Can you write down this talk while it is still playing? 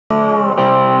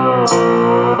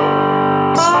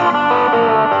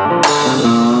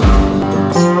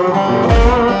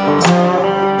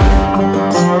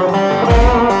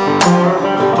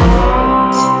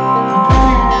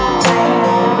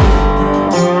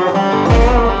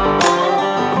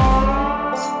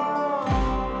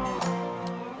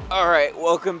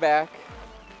Welcome back.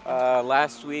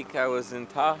 Last week I was in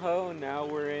Tahoe, now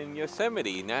we're in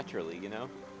Yosemite, naturally, you know.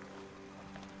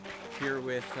 Here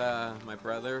with my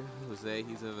brother, Jose,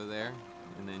 he's over there,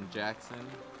 and then Jackson,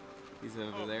 he's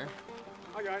over there.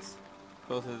 Hi guys.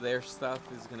 Both of their stuff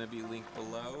is going to be linked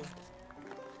below.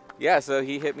 Yeah, so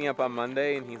he hit me up on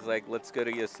Monday and he's like, let's go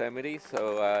to Yosemite,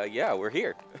 so yeah, we're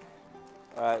here.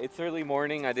 It's early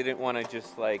morning, I didn't want to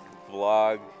just like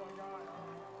vlog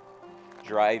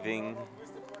driving.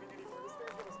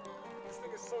 This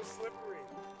thing is so slippery.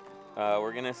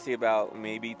 We're gonna see about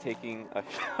maybe taking a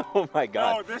oh my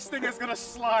god. No, this thing is gonna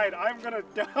slide. I'm gonna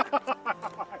die.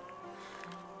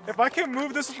 If I can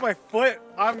move this with my foot,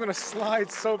 I'm gonna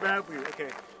slide so badly. Okay,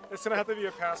 it's gonna have to be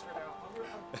a pass for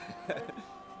now.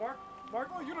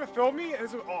 Marco, you gonna film me? And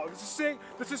oh, this is sick.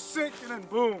 This is sick, and then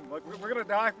boom, like we're gonna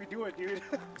die if we do it, dude.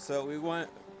 So we want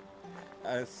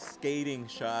a skating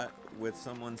shot with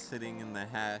someone sitting in the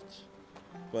hatch,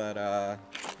 but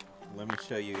let me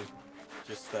show you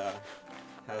just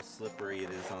how slippery it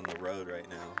is on the road right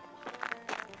now.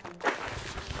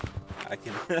 I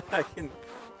can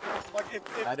Like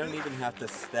I don't even have to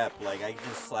step, like I can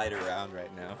just slide around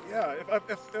right now. Yeah,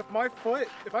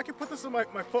 if I can put this on my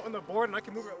foot on the board and I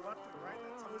can move it left and right,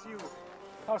 that tells you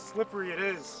how slippery it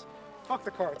is. Fuck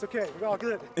the car, it's okay, we're all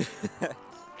good.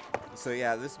 So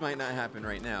yeah, this might not happen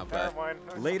right now, but Never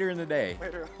mind. later in the day.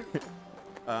 Later.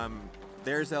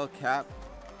 There's El Cap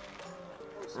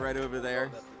right over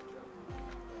there.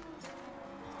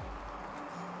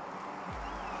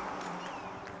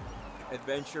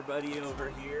 Adventure Buddy over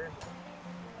here.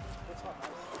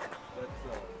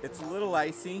 It's a little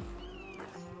icy.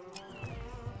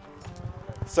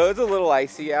 So it's a little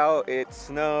icy out. It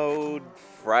snowed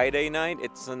Friday night.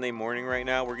 It's Sunday morning right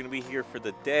now. We're gonna be here for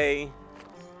the day.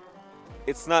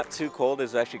 It's not too cold.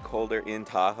 It's actually colder in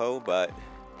Tahoe, but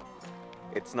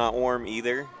it's not warm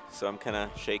either. So I'm kind of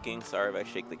shaking. Sorry if I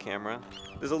shake the camera.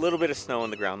 There's a little bit of snow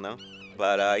on the ground though.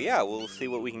 But yeah, we'll see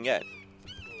what we can get.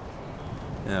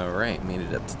 Alright, made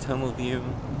it up to tunnel view.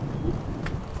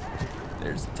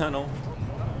 There's the tunnel.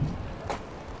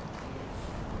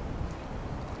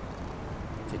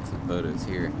 Take some photos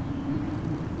here.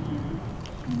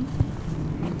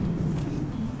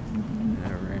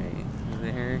 Alright,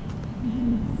 there.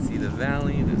 See the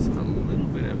valley, there's a little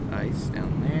bit of ice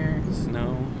down there,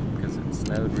 snow, because it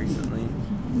snowed recently.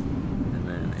 And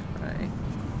then if I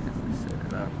kind of set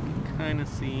it up, you can kind of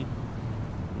see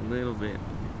a little bit.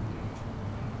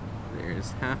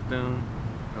 There's Half Dome,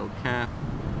 El Cap,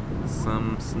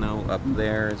 some snow up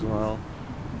there as well.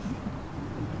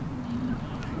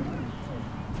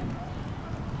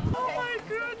 Oh my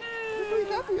goodness! You're pretty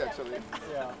happy actually.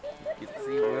 Yeah. You can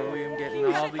see William getting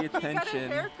all the attention. He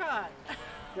got a haircut.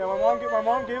 Yeah, my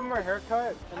mom gave him her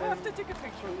haircut. And I have to take a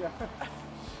picture. Yeah.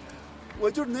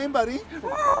 What's your name, buddy?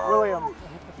 William.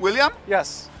 William?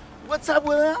 Yes. What's up,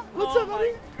 William? What's up, buddy?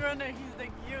 Oh my goodness, he's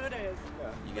the cutest.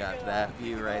 You got that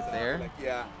view right there.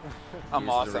 Yeah. I'm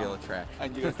Here's awesome. the real attraction.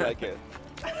 And you guys like it.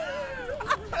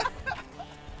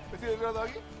 Is he a real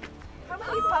doggy? How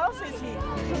many pounds is he?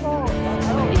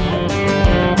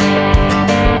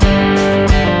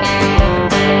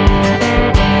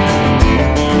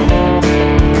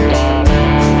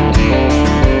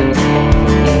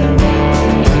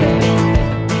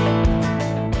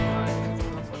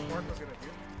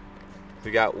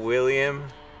 We got William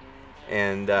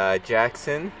and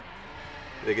Jackson.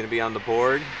 They're gonna be on the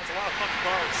board. That's a lot of fucking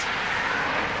cars.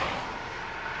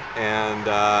 And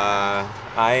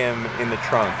I am in the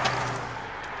trunk.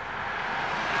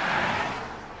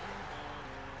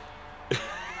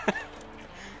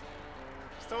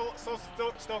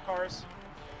 Still cars.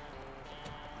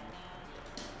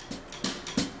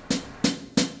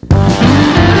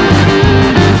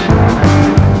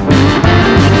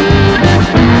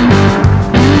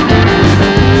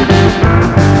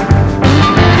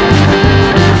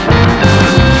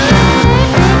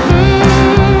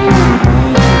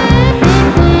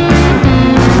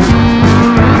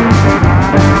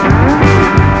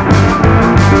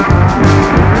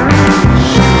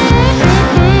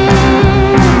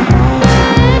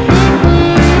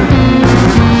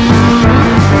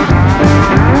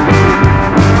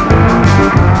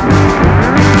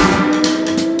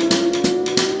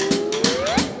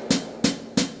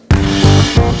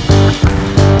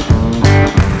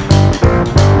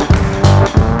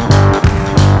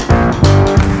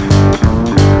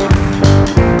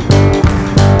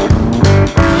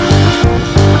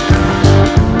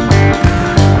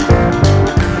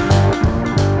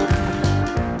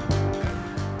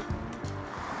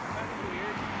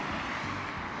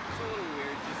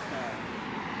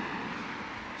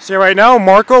 See, right now,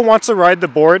 Marco wants to ride the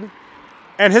board,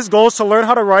 and his goal is to learn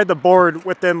how to ride the board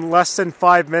within less than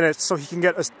 5 minutes so he can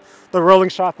get the rolling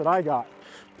shot that I got.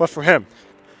 But for him.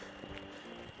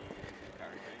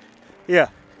 Yeah.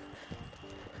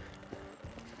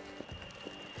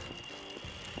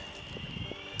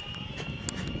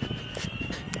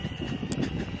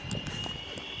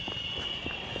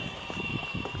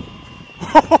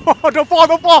 Don't fall,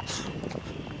 don't fall!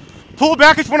 Pull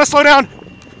back if you want to slow down.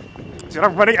 Dude,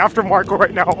 I'm running after Marco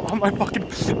right now on my fucking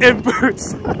in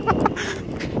boots.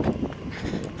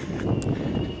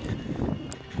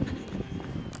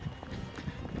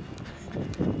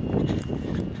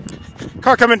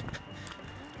 Car coming.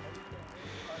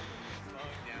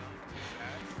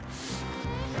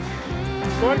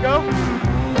 Go ahead, go.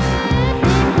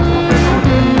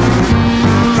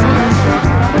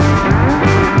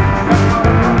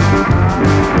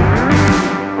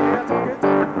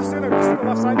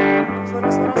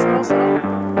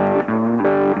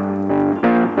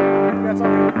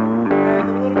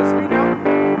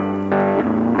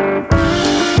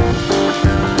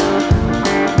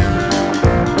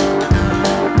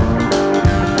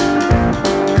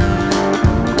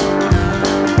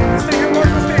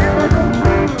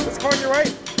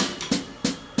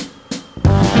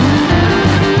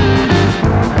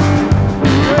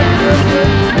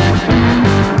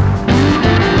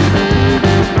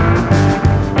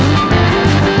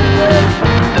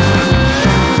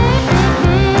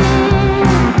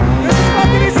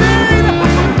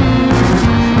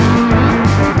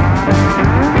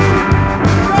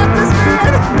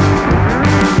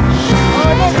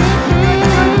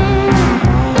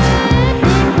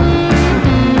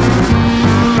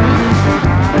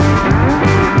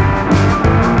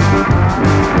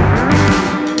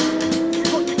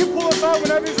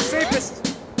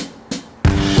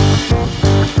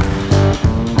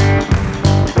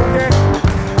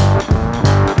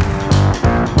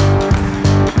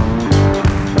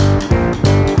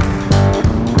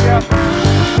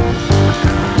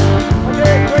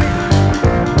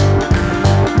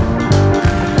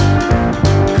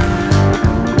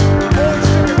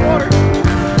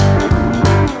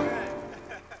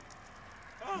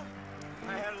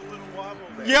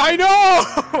 Yeah, I know!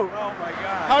 Oh my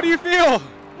god. How do you feel?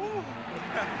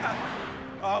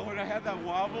 When I had that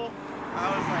wobble,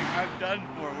 I was like, I'm done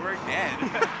for. We're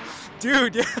dead.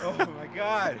 Dude, yeah. Oh my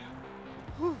god.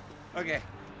 Whew. Okay,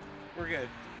 we're good.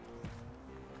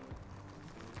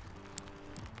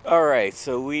 Alright,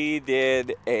 so we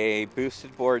did a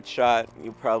boosted board shot.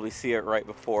 You'll probably see it right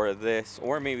before this,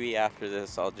 or maybe after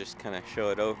this. I'll just kind of show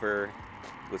it over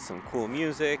with some cool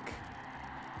music.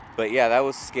 But yeah, that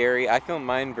was scary. I filmed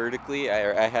mine vertically.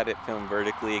 I had it filmed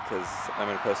vertically because I'm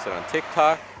going to post it on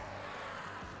TikTok.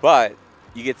 But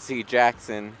you get to see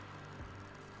Jackson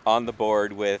on the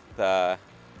board with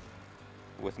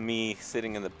me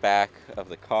sitting in the back of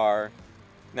the car.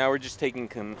 Now we're just taking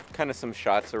kind of some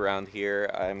shots around here.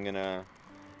 I'm going to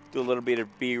do a little bit of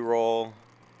B-roll.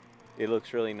 It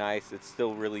looks really nice. It's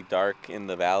still really dark in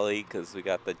the valley because we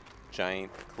got the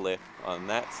giant cliff on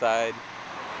that side.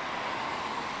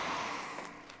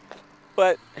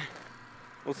 But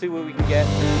we'll see what we can get.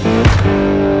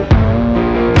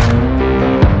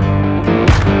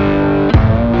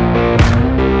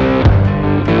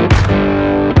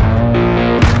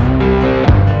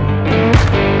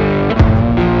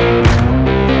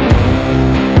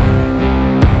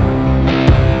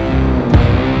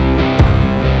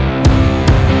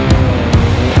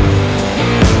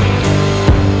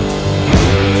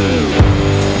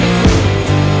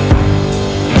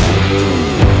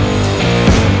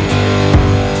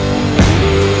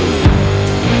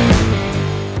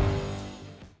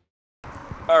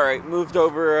 Alright, moved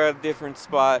over a different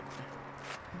spot.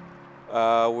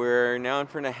 We're now in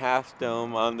front of Half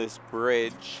Dome on this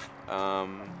bridge.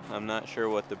 I'm not sure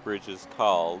what the bridge is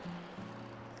called,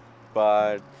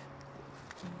 but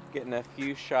getting a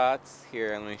few shots here.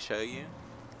 Let me show you. You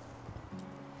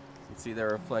can see the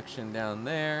reflection down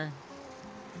there,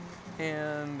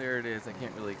 and there it is. I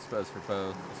can't really expose for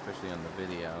both, especially on the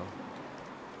video,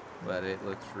 but it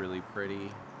looks really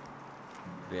pretty.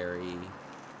 Very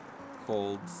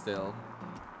cold still.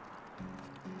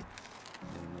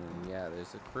 And then, yeah,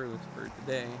 there's a crew for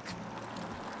today.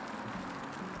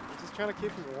 Just trying to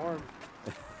keep him warm.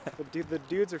 The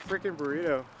dude's a freaking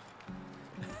burrito.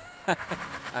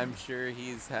 I'm sure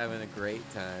he's having a great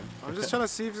time. I'm just trying to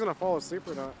see if he's gonna fall asleep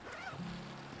or not.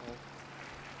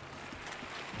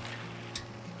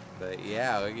 But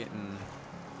yeah, we're getting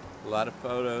a lot of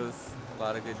photos, a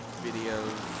lot of good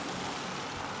videos.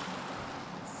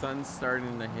 sun's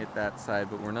starting to hit that side,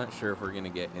 but we're not sure if we're gonna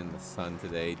get in the sun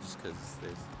today just because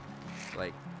there's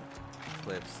like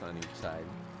cliffs on each side.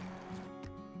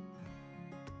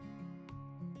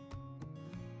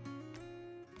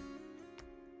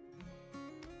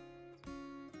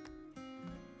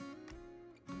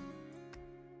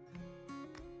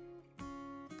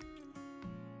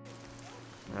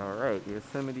 Alright,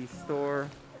 Yosemite store.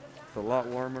 It's a lot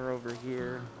warmer over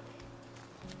here.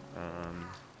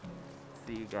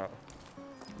 See, you got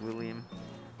William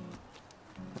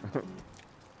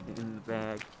in the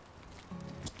bag.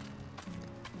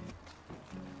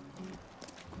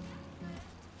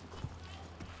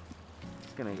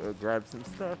 Just gonna go grab some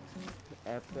stuff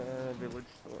at the village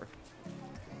store.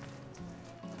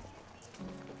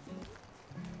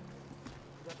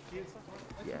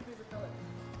 Yeah.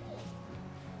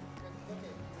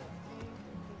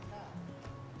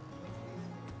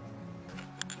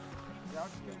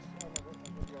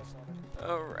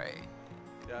 All right.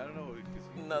 Yeah, I don't know.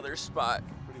 Another spot.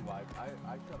 Pretty wide.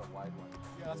 I got a wide one.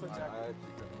 Yeah, that's what Jack. I actually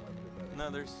couldn't like it better.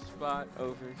 Another spot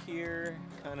over here,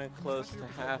 kind of close to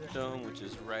Half Dome, which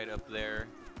is right up there.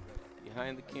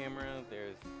 Behind the camera,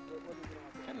 there's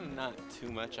kind of not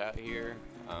too much out here.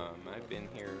 I've been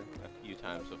here a few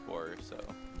times before, so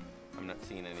I'm not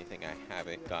seeing anything I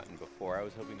haven't gotten before. I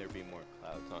was hoping there'd be more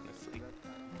clouds, honestly,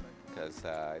 because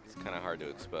it's kind of hard to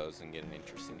expose and get an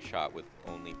interesting shot with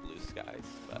only blue skies,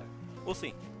 but we'll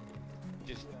see.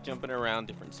 Just jumping around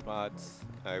different spots.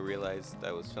 I realized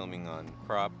I was filming on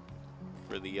crop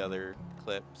for the other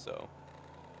clip, so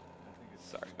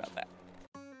sorry about that.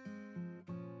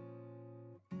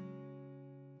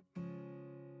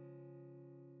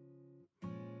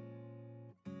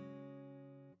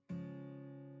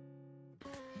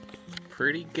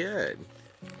 Pretty good.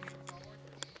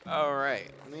 All right,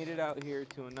 made it out here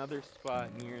to another spot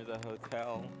near the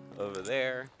hotel over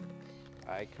there.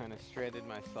 I kind of stranded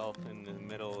myself in the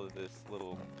middle of this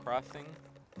little crossing.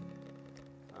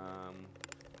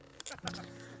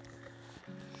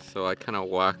 So I kind of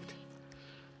walked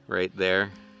right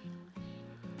there.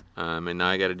 And now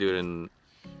I got to do it in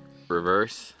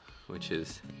reverse, which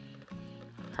is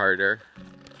harder.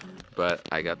 But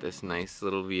I got this nice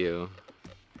little view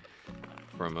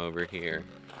from over here.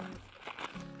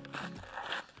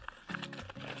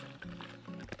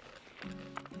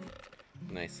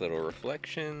 Nice little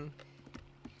reflection.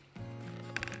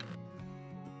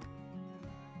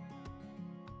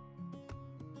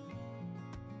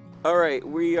 All right,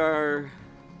 we are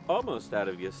almost out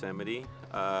of Yosemite.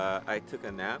 I took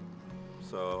a nap,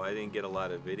 so I didn't get a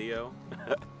lot of video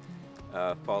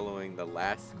following the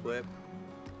last clip.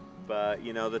 But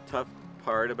you know, the tough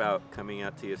part about coming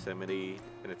out to Yosemite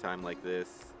in a time like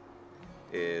this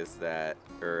is that,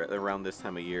 or around this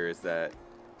time of year, is that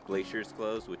glaciers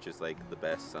close, which is like the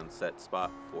best sunset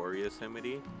spot for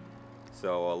Yosemite.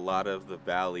 So a lot of the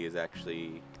valley is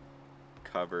actually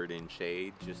covered in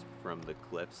shade just from the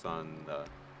cliffs on the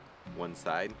one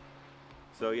side.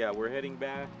 So yeah, we're heading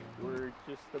back. We're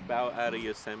just about out of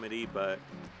Yosemite, but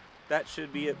that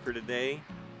should be it for today.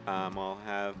 I'll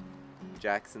have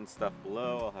Jackson's stuff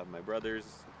below. I'll have my brothers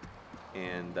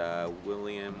and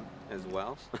William as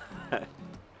well.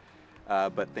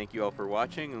 But thank you all for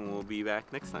watching, and we'll be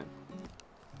back next time.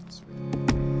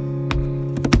 Sweet.